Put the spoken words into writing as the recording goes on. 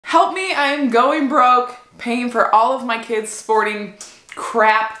Help me, I am going broke, paying for all of my kids' sporting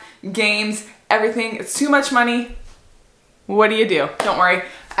crap, games, everything. It's too much money. What do you do? Don't worry,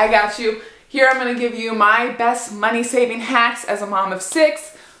 I got you. Here I'm gonna give you my best money saving hacks as a mom of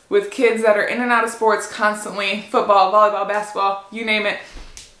 6 with kids that are in and out of sports constantly, football, volleyball, basketball, you name it.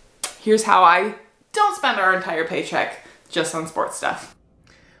 Here's how I don't spend our entire paycheck just on sports stuff.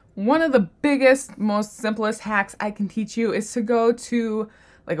 One of the biggest, most simplest hacks I can teach you is to go to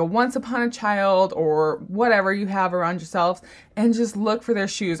like a Once Upon a Child or whatever you have around yourselves and just look for their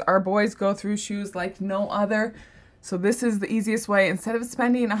shoes. Our boys go through shoes like no other. So this is the easiest way. Instead of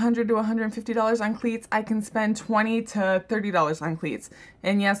spending $100 to $150 on cleats, I can spend $20 to $30 on cleats.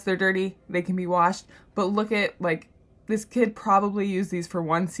 And yes, they're dirty, they can be washed, but look at, like, this kid probably used these for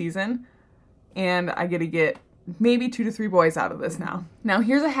 1 season, and I get to get maybe 2 to 3 boys out of this now. Now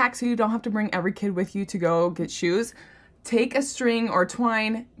here's a hack so you don't have to bring every kid with you to go get shoes. Take a string or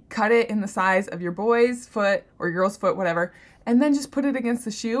twine, cut it in the size of your boy's foot or girl's foot, whatever, and then just put it against the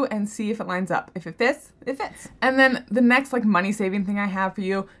shoe and see if it lines up. If it fits, it fits. And then the next like money saving thing I have for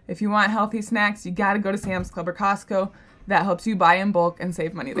you, if you want healthy snacks, you gotta go to Sam's Club or Costco. That helps you buy in bulk and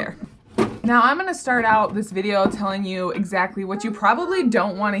save money there. Now I'm gonna start out this video telling you exactly what you probably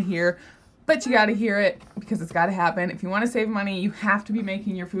don't wanna hear, but you gotta hear it because it's gotta happen. If you wanna save money, you have to be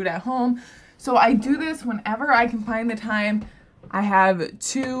making your food at home. So I do this whenever I can find the time. I have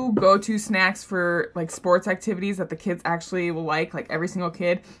 2 go-to snacks for like sports activities that the kids actually will like every single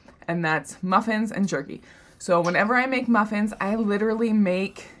kid, and that's muffins and jerky. So whenever I make muffins, I literally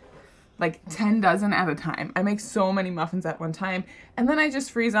make like 10 dozen at a time. I make so many muffins at one time, and then I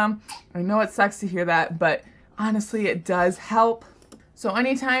just freeze them. I know it sucks to hear that, but honestly, it does help. So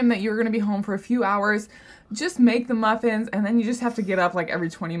anytime that you're gonna be home for a few hours, just make the muffins, and then you just have to get up like every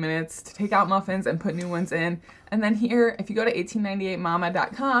 20 minutes to take out muffins and put new ones in. And then here, if you go to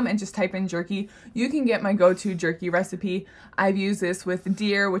 1898mama.com and just type in jerky, you can get my go-to jerky recipe. I've used this with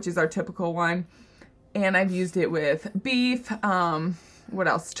deer, which is our typical one, and I've used it with beef, what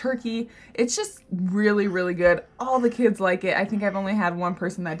else, turkey. It's just really, really good. All the kids like it. I think I've only had one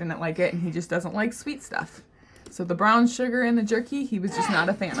person that didn't like it, and he just doesn't like sweet stuff. So the brown sugar in the jerky, he was just not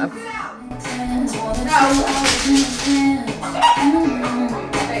a fan of.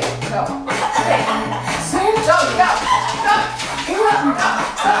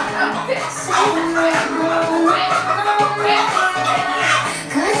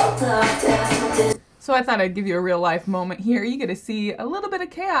 So I thought I'd give you a real life moment here. You get to see a little bit of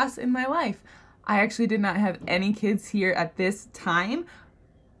chaos in my life. I actually did not have any kids here at this time,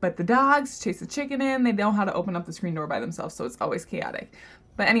 but the dogs chase the chicken in. They know how to open up the screen door by themselves, so it's always chaotic.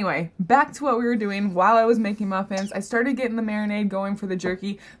 But anyway, back to what we were doing while I was making muffins. I started getting the marinade going for the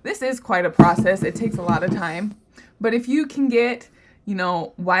jerky. This is quite a process. It takes a lot of time. But if you can get, you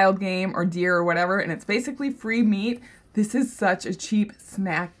know, wild game or deer or whatever, and it's basically free meat, this is such a cheap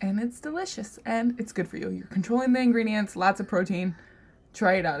snack, and it's delicious, and it's good for you. You're controlling the ingredients, lots of protein.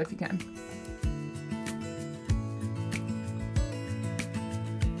 Try it out if you can.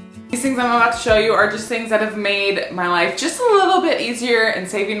 These things I'm about to show you are just things that have made my life just a little bit easier and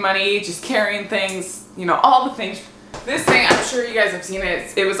saving money, just carrying things, you know, all the things. This thing, I'm sure you guys have seen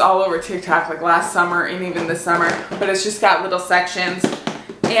it. It was all over TikTok like last summer and even this summer, but it's just got little sections.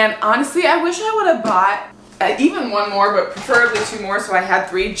 And honestly, I wish I would have bought even one more, but preferably 2 more, so I had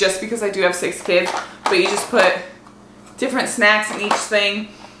 3 just because I do have 6 kids. But you just put different snacks in each thing.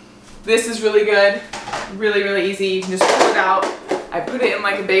 This is really good, really, really easy. You can just pull it out. I put it in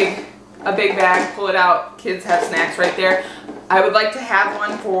like a big bag, pull it out. Kids have snacks right there. I would like to have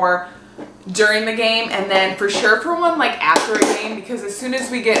one for during the game, and then for sure for one like after a game, because as soon as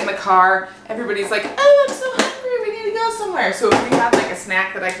we get in the car, everybody's like, oh, I'm so hungry, we need to go somewhere. So if we have like a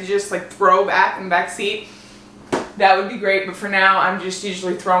snack that I could just like throw back in the back seat, that would be great. But for now, I'm just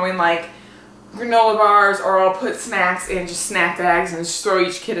usually throwing like granola bars, or I'll put snacks in just snack bags and just throw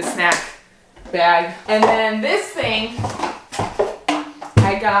each kid a snack bag. And then this thing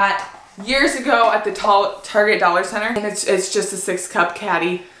I got years ago at the Target Dollar Center, and it's just a 6-cup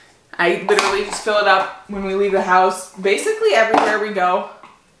caddy. I literally just fill it up when we leave the house. Basically everywhere we go,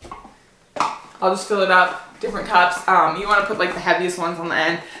 I'll just fill it up, different cups. You want to put like the heaviest ones on the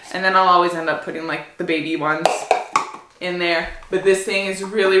end, and then I'll always end up putting like the baby ones in there. But this thing is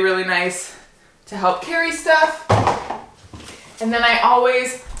really, really nice to help carry stuff. And then I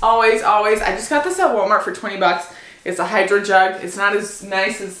always, I just got this at Walmart for 20 bucks. It's a hydro jug. It's not as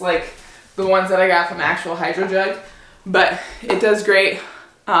nice as like the ones that I got from actual hydro jug, but it does great.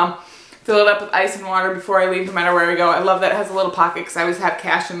 Fill it up with ice and water before I leave, no matter where I go. I love that it has a little pocket because I always have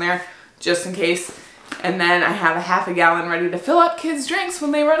cash in there just in case. And then I have a half a gallon ready to fill up kids' drinks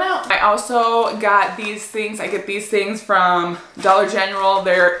when they run out. I also got these things. I get these things from Dollar General.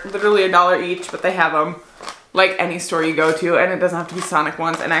 They're literally $1 each, but they have them like any store you go to, and it doesn't have to be Sonic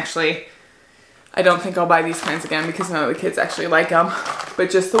ones. And actually, I don't think I'll buy these kinds again because none of the kids actually like them.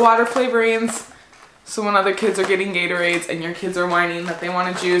 But just the water flavorings. So when other kids are getting Gatorades and your kids are whining that they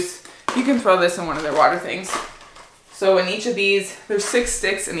want a juice, you can throw this in one of their water things. So in each of these, there's 6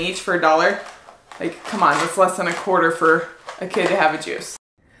 sticks in each for $1. Like, come on, that's less than a quarter for a kid to have a juice.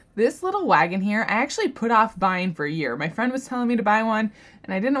 This little wagon here, I actually put off buying for a year. My friend was telling me to buy one,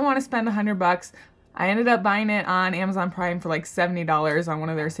 and I didn't want to spend $100. I ended up buying it on Amazon Prime for like $70 on one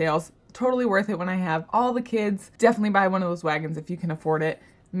of their sales. Totally worth it when I have all the kids. Definitely buy one of those wagons if you can afford it.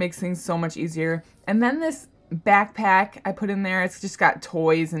 Makes things so much easier. And then this backpack I put in there, it's just got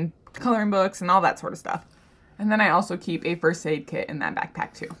toys and coloring books and all that sort of stuff. And then I also keep a first aid kit in that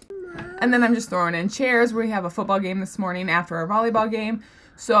backpack too. And then I'm just throwing in chairs. We have a football game this morning after our volleyball game.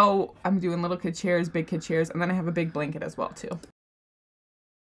 So I'm doing little kid chairs, big kid chairs, and then I have a big blanket as well too.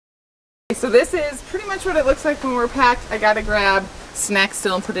 So this is pretty much what it looks like when we're packed. I gotta grab snacks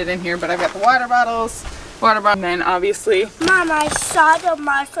still and put it in here, but I've got the water bottles, and then obviously... Mom, I saw the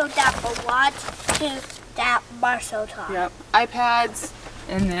Marshall that belonged to that Marshall toy. Yep, iPads,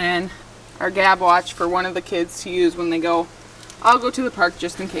 and then our Gab watch for one of the kids to use when they go. I'll go to the park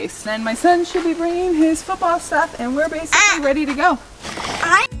just in case. Then my son should be bringing his football stuff, and we're basically ready to go.